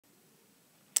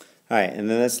All right, and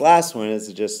then this last one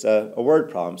is just a word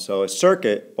problem. So a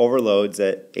circuit overloads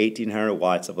at 1800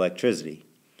 watts of electricity.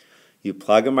 You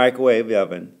plug a microwave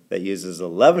oven that uses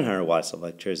 1100 watts of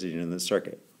electricity into the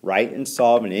circuit. Write and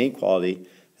solve an inequality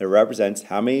that represents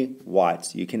how many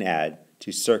watts you can add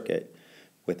to circuit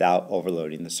without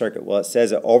overloading the circuit. Well, it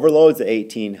says it overloads at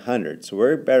 1800, so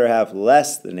we better have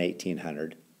less than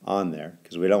 1800 on there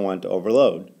because we don't want it to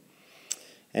overload.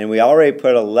 And we already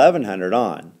put 1100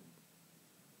 on.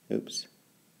 Oops.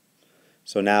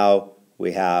 So now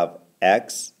we have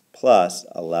x plus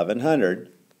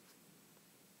 1100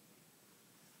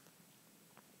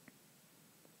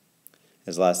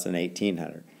 is less than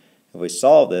 1800. If we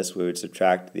solve this, we would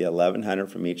subtract the 1100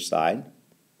 from each side,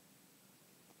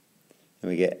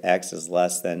 and we get x is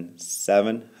less than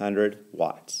 700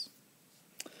 watts.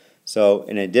 So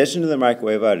in addition to the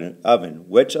microwave oven,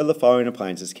 which of the following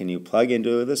appliances can you plug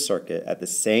into the circuit at the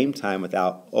same time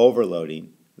without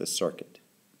overloading the circuit?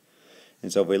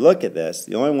 And so if we look at this,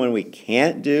 the only one we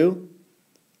can't do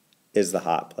is the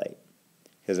hot plate.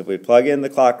 Because if we plug in the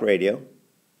clock radio,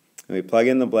 and we plug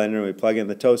in the blender, and we plug in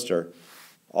the toaster,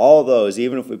 all those,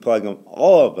 even if we plug them,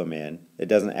 all of them in, it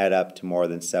doesn't add up to more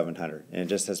than 700. And it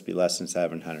just has to be less than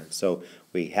 700. So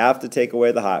we have to take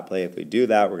away the hot plate. If we do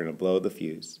that, we're going to blow the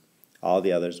fuse. All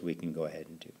the others we can go ahead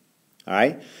and do. All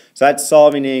right? So that's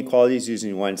solving inequalities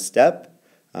using one step.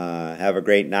 Have a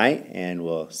great night, and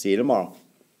we'll see you tomorrow.